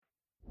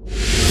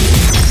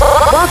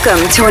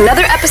Welcome to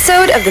another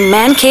episode of the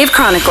Man Cave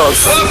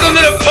Chronicles. Welcome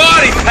to the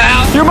party,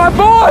 pal! You're my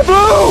boy,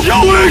 Blue! Yo,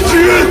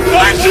 Adrian!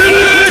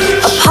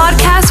 A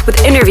podcast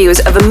with interviews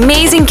of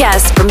amazing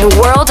guests from the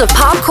world of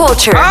pop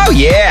culture. Oh,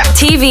 yeah!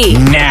 TV.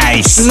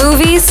 Nice!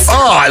 Movies.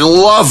 Oh, I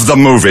love the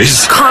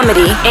movies!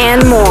 Comedy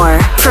and more.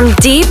 From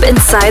deep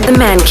inside the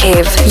Man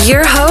Cave,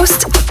 your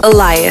host,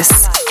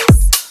 Elias.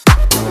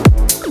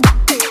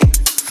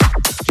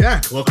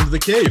 Jack, welcome to the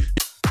cave.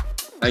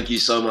 Thank you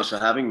so much for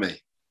having me.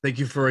 Thank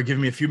you for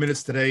giving me a few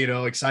minutes today. You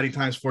know, exciting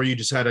times for you.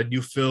 Just had a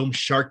new film,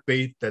 Shark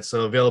Bait, that's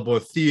available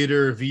in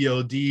theater,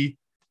 VOD.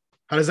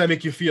 How does that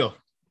make you feel?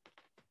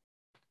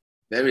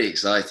 Very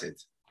excited.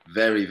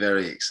 Very,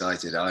 very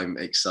excited. I'm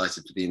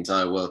excited for the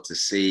entire world to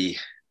see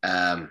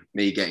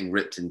me getting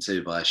ripped in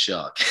two by a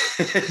shark.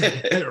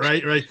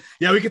 Right.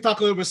 Yeah, we can talk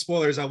a little bit of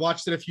spoilers. I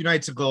watched it a few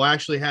nights ago. I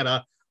actually had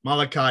a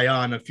Malachi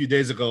on a few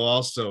days ago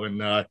also,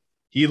 and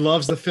he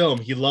loves the film.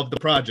 He loved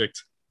the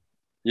project.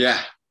 Yeah.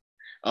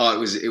 Oh, it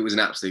was an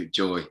absolute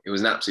joy. It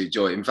was an absolute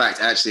joy. In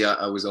fact, actually,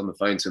 I was on the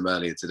phone to him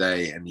earlier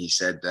today, and he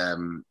said,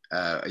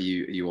 "Are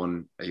you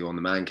on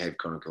the Man Cave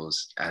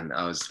Chronicles?" And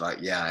I was like,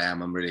 "Yeah, I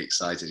am. I'm really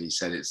excited." He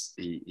said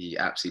he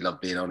absolutely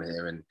loved being on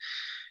here, and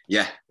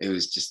yeah, it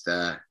was just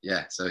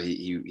yeah. So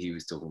he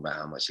was talking about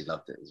how much he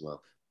loved it as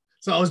well.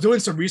 So I was doing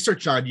some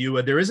research on you,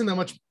 and there isn't that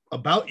much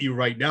about you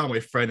right now,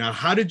 my friend. Now,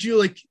 how did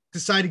you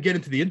decide to get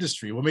into the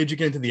industry? What made you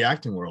get into the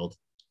acting world?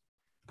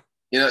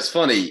 You know, it's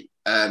funny.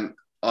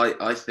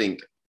 I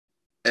think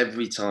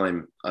every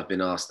time I've been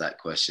asked that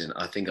question,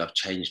 I think I've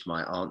changed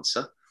my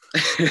answer.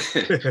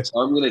 So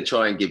I'm going to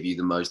try and give you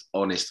the most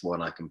honest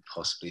one I can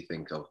possibly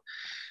think of.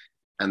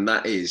 And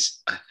that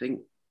is, I think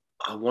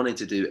I wanted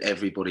to do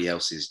everybody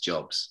else's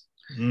jobs.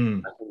 I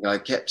think I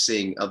kept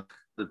seeing other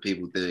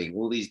people doing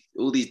all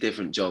these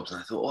different jobs.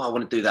 And I thought, oh, I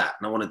want to do that.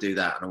 And I want to do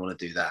that. And I want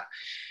to do that.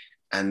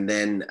 And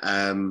then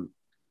I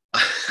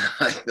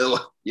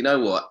thought, you know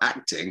what?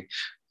 Acting,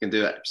 I can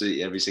do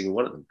absolutely every single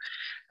one of them.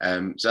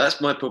 So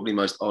that's my probably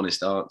most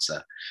honest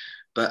answer.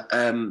 But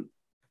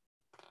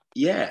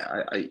yeah,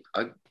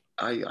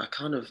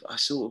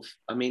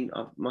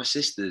 my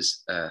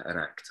sister's an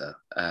actor,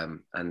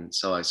 and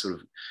so I sort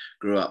of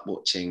grew up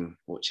watching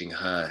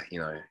her.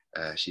 You know,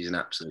 she's an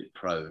absolute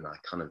pro, and I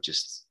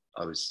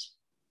was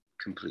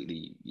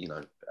completely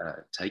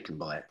taken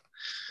by it.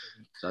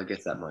 So I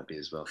guess that might be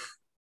as well.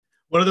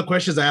 One of the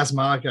questions I asked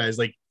Malika is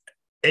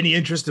any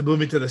interest in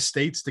moving to the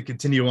States to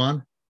continue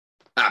on?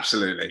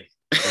 Absolutely.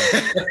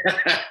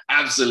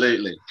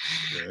 Absolutely.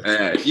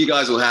 If you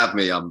guys will have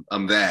me,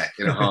 I'm there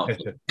in a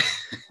heartbeat.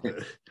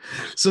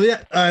 So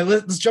yeah,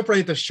 let's jump right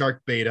into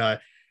Shark Bait.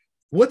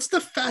 What's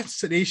the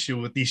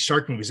fascination with these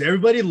shark movies?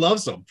 Everybody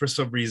loves them for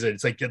some reason.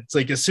 It's like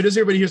as soon as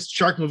everybody hears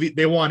shark movie,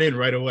 they want in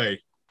right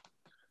away.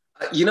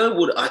 You know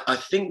what? I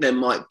think there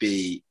might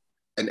be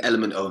an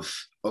element of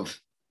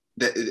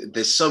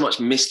there's so much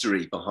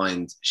mystery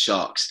behind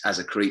sharks as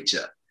a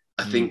creature.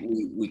 I think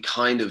we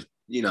kind of,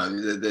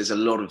 there's a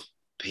lot of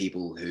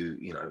people who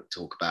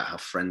talk about how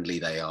friendly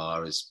they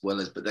are, as well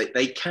as, but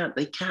they can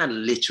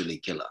literally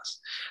kill us,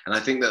 and I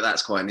think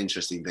that's quite an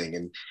interesting thing.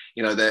 And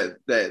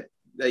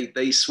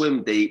they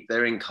swim deep,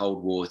 they're in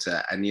cold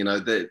water, and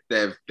there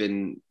have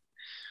been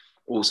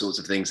all sorts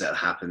of things that have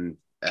happened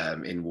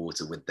in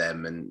water with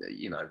them, and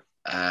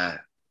I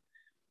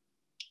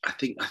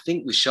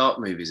think with shark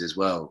movies as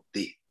well,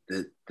 the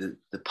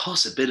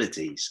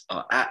possibilities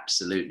are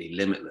absolutely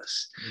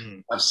limitless.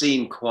 I've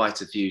seen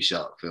quite a few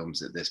shark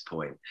films at this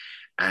point,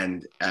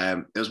 and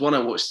there was one I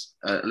watched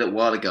a little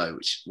while ago,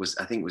 which was,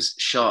 I think, was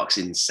sharks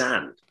in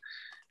sand,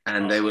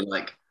 and they were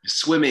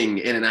swimming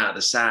in and out of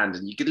the sand,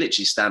 and you could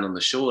literally stand on the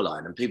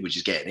shoreline and people were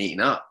just getting eaten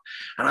up,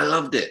 and I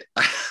loved it.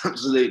 I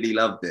absolutely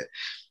loved it.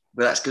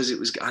 But that's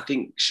because I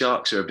think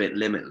sharks are a bit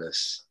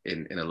limitless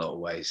in a lot of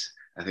ways.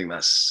 I think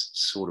that's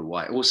sort of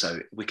why.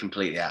 Also, we're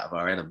completely out of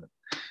our element.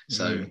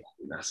 So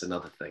that's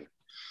another thing.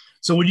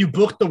 So when you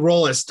booked the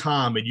role as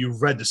Tom and you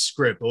read the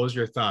script, what was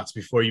your thoughts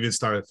before you even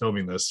started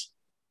filming this?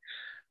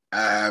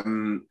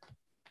 Well,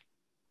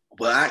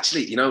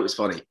 actually, it was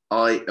funny.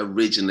 I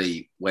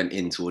originally went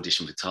in to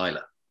audition for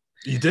Tyler.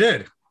 You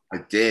did? I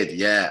did,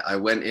 yeah. I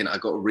went in, I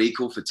got a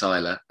recall for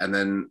Tyler, and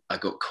then I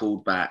got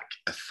called back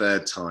a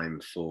third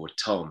time for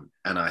Tom.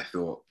 And I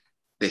thought,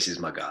 this is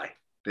my guy.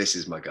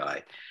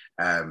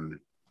 And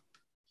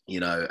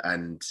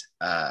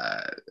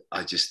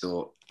I just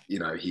thought,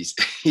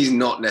 he's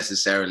not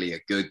necessarily a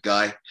good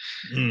guy.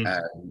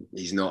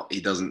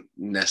 He doesn't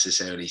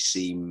necessarily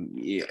seem,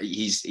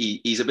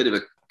 he's a bit of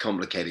a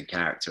complicated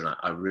character, and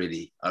I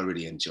really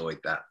enjoyed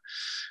that.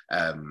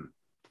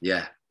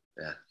 Yeah.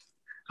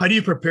 How do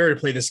you prepare to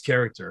play this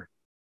character?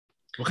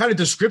 What kind of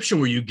description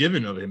were you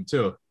given of him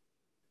too?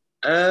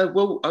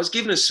 Well, I was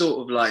given a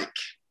sort of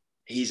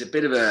he's a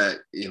bit of a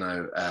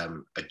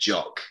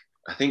jock.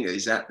 I think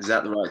is that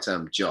the right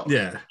term, jock?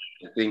 Yeah.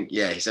 I think,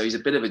 yeah. So he's a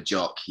bit of a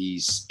jock.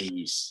 He's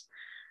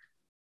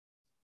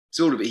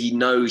sort of, he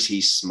knows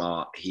he's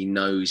smart. He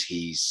knows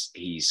he's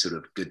sort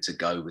of good to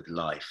go with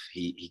life.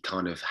 He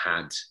kind of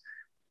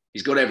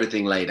he's got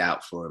everything laid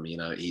out for him.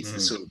 He's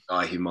the sort of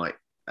guy who might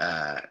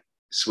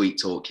sweet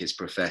talk his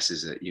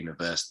professors at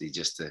university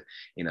just to,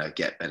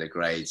 get better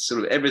grades.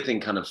 Sort of everything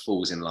kind of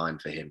falls in line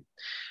for him.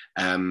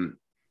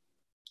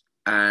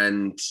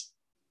 And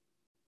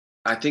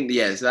I think,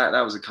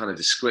 that was a kind of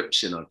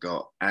description I've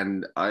got.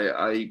 And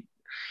the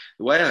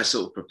way I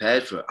sort of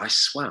prepared for it, I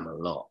swam a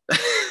lot.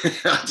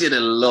 I did a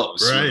lot of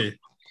swimming.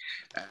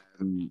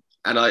 Right.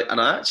 And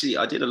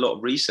I did a lot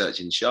of research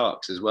in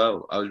sharks as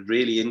well. I was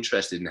really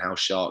interested in how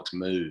sharks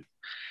move.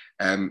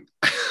 I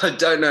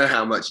don't know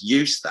how much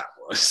use that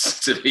was,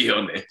 to be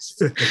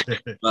honest.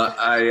 But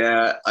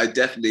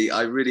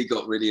I really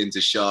got really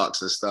into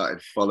sharks. I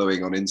started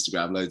following on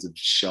Instagram loads of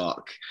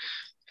shark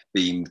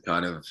themed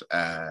kind of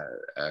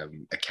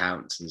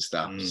accounts and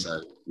stuff.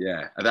 So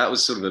that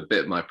was sort of a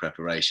bit of my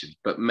preparation,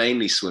 but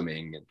mainly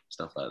swimming and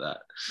stuff like that.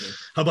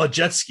 How about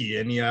jet ski?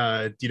 Any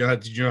did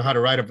you know how to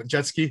ride a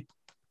jet ski?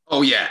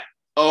 Oh yeah,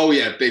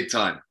 big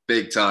time.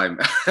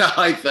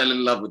 I fell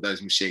in love with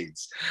those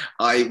machines.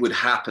 I would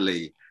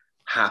happily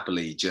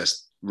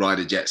just ride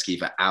a jet ski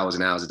for hours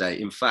and hours a day.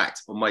 In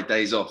fact, on my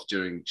days off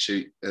during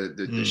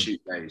the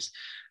shoot days,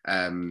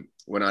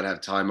 when I'd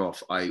have time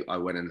off, I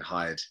went and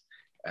hired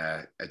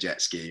a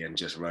jet ski and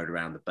just rode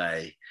around the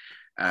bay.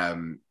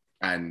 And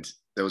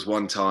there was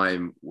one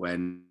time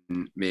when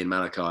me and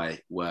Malachi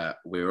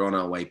we were on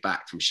our way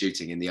back from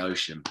shooting in the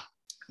ocean,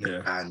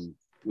 and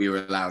we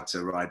were allowed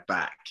to ride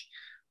back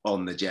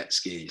on the jet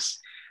skis,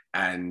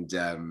 and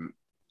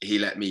he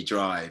let me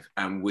drive,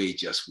 and we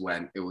just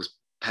went. It was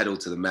pedal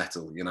to the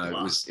metal,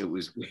 Wow. It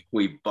was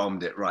we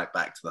bombed it right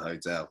back to the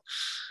hotel.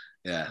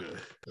 Yeah,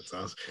 that's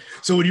awesome.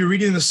 So when you're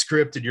reading the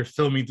script and you're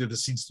filming through the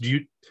scenes,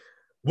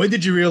 when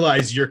did you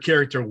realize your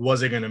character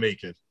wasn't going to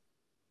make it?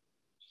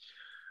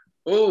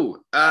 Oh,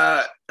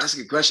 that's a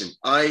good question.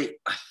 I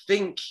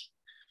think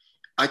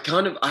I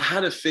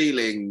had a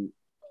feeling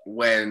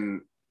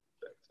when.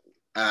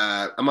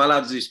 Am I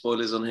allowed to do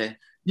spoilers on here?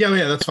 Yeah,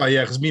 that's fine.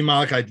 Yeah, because me and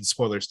Malachi did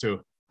spoilers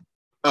too.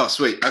 Oh,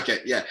 sweet. Okay,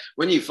 yeah.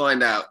 When you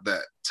find out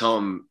that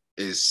Tom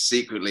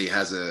secretly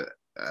has a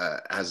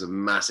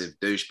massive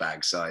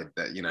douchebag side,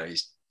 that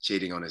he's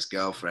cheating on his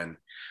girlfriend,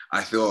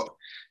 I thought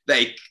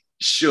they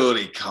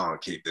surely can't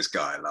keep this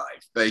guy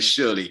alive. They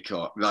surely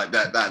can't. Like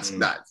that's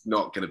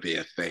not going to be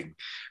a thing.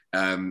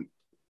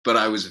 But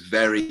I was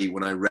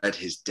when I read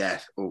his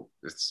death. Oh,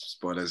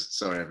 spoilers.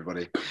 Sorry,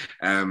 everybody.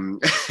 I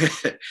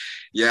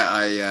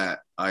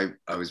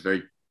was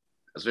very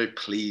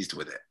pleased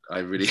with it. I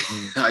really,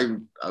 I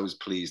was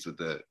pleased with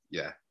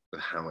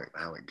with how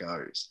it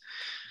goes.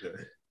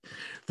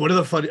 One of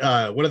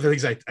the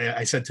things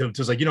I said to him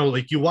was like,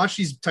 you watch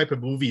these type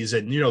of movies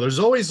and there's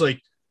always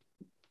like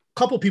a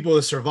couple people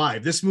that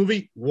survive. This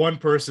movie, one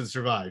person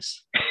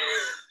survives.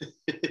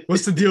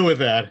 What's the deal with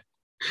that?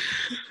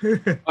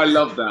 I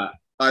love that.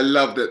 I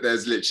love that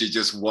there's literally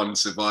just one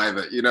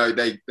survivor.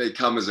 They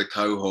come as a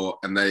cohort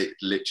and they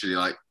literally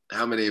like,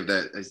 how many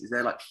is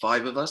there like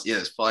 5 of us? Yeah,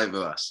 there's 5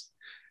 of us.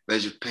 They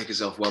just pick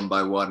us off one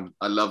by one.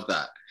 I love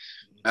that.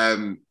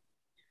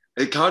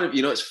 It kind of,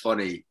 it's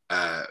funny.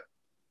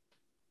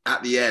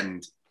 At the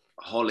end,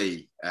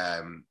 Holly,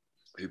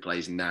 who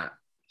plays Nat,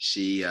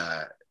 she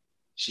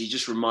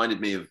just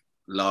reminded me of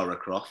Lara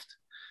Croft.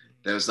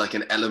 There was like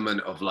an element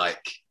of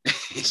like,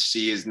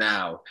 she is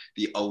now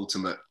the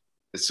ultimate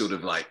sort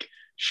of like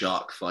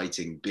shark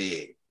fighting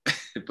being.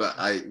 But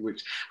I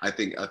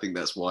think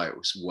that's why it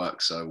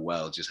works so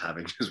well, just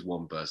having just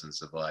one person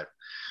survive.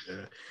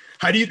 Yeah.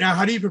 How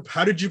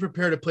did you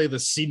prepare to play the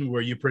scene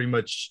where you're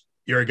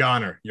a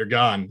goner, you're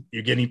gone,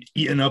 you're getting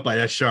eaten up by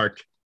that shark?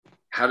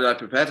 How did I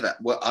prepare for that?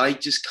 Well, I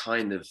just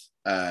kind of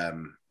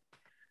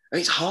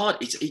it's hard.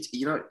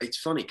 It's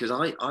funny because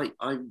I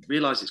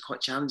realize it's quite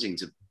challenging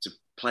to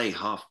play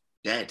half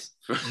dead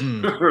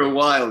for a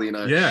while.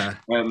 Yeah.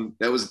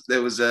 There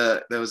was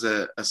a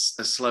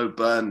slow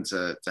burn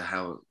to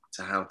how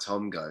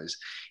Tom goes.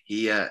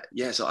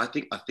 So I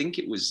think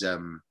it was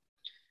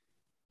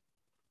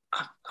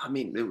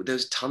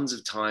there's tons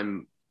of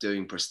time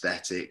doing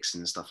prosthetics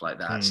and stuff like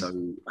that.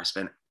 So I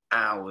spent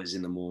hours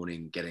in the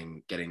morning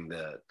getting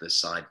the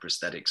side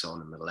prosthetics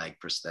on and the leg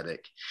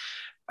prosthetic.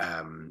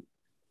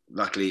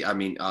 Luckily,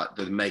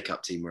 the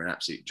makeup team were an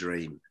absolute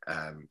dream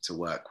to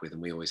work with,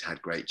 and we always had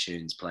great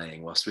tunes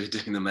playing whilst we were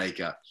doing the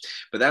makeup.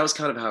 But that was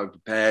kind of how I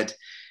prepared.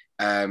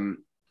 I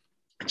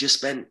just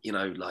spent,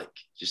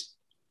 just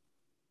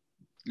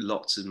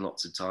lots and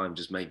lots of time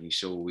just making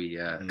sure we.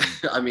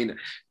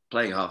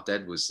 Playing Half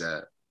Dead was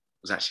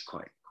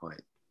actually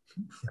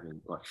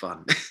quite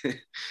fun.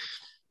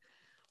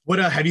 What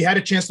have you had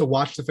a chance to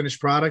watch the finished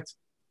product?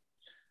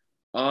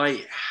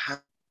 I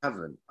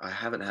haven't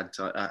had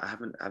time. I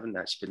haven't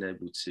actually been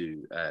able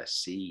to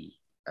see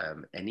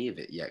any of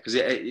it yet because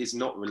it is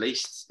not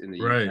released in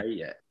the UK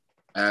yet.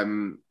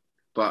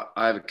 But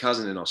I have a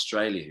cousin in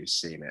Australia who's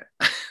seen it.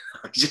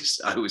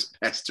 I was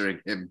pestering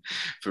him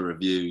for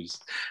reviews.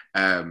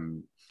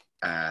 And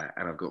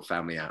I've got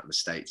family out in the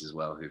States as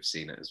well who've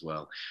seen it as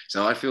well.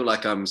 So I feel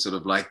like I'm sort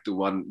of like the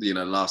one,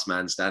 last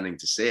man standing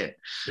to see it.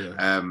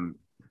 Yeah.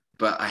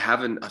 But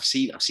I've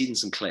seen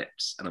some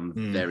clips and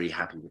I'm very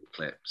happy with the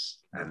clips.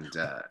 And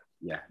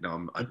yeah,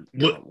 no, I'm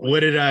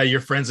What did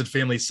your friends and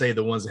family say?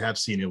 The ones that have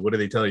seen it, what did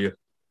they tell you?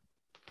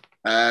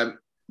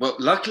 Well,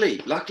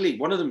 luckily,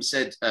 one of them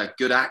said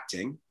good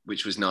acting,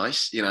 which was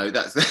nice. You know,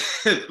 that's the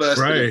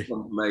first bit of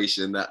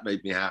confirmation that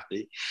made me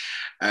happy.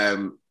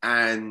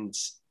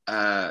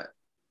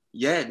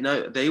 Yeah,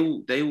 no, they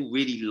all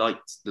really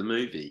liked the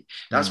movie.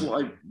 That's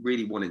what I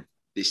really wanted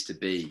this to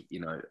be. You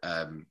know,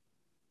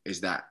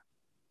 is that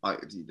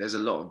there's a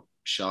lot of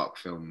shark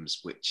films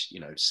which, you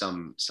know,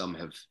 some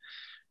have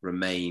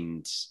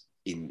remained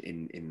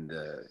in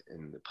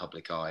the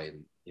public eye,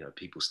 and you know,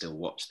 people still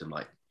watch them.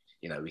 Like,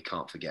 you know, we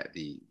can't forget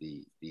the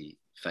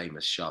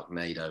famous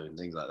Sharknado and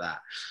things like that.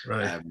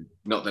 Right.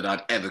 Not that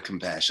I'd ever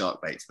compare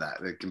Sharkbait to that.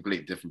 They're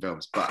completely different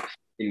films. But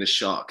in the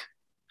shark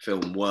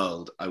film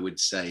world, I would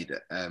say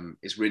that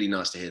it's really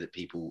nice to hear that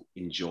people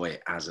enjoy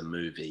it as a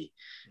movie.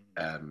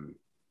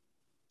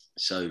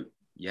 So,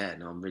 yeah,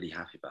 no, I'm really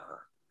happy about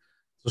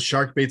that. So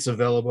Sharkbait's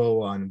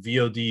available on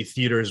VOD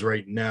theaters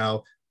right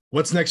now.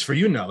 What's next for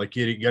you now? Like,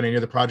 you got any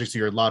other projects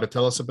you're allowed to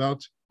tell us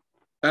about?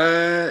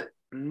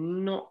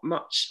 Not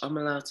much I'm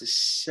allowed to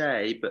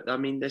say, but I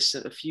mean, there's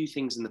a few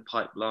things in the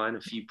pipeline,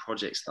 a few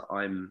projects that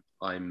I'm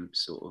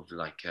sort of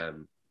like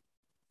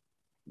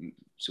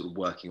sort of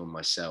working on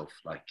myself,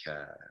 like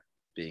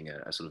being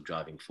a sort of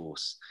driving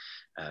force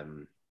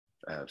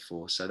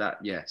for. So that,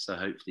 yeah, so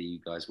hopefully you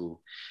guys will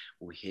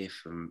hear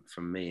from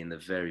me in the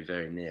very,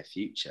 very near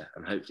future,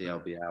 and hopefully I'll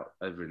be out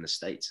over in the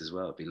States as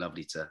well. It'd be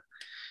lovely to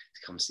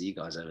come see you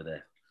guys over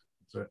there.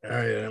 So, all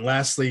right. And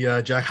lastly,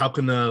 Jack, how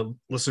can the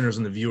listeners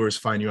and the viewers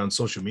find you on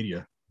social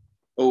media?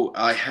 Oh,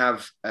 I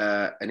have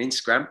an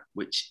Instagram,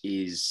 which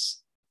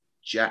is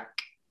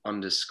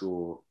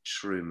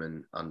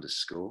Jack_Trueman_,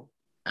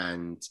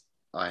 and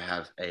I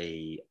have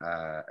a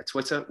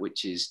Twitter,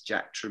 which is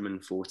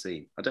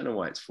JackTrueman14. I don't know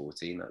why it's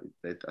 14.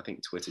 I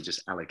think Twitter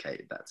just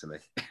allocated that to me.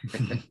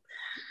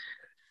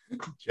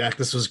 Jack,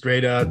 this was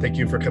great. Thank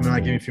you for coming on.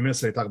 Give me a few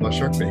minutes to talk about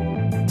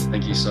Sharkbait.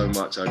 Thank you so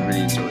much. I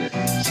really enjoyed it.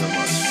 Thank you so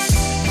much.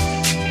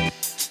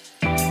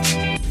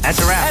 That's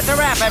a wrap. That's a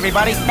wrap,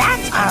 everybody.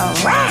 That's a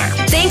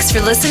wrap. Thanks for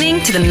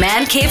listening to the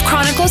Man Cave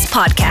Chronicles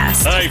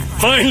podcast. I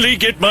finally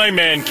get my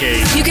man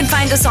cave. You can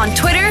find us on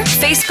Twitter,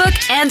 Facebook,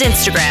 and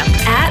Instagram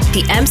at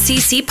the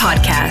MCC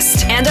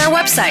Podcast, and our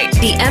website,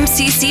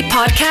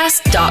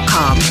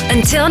 themccpodcast.com.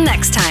 Until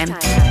next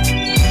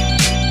time.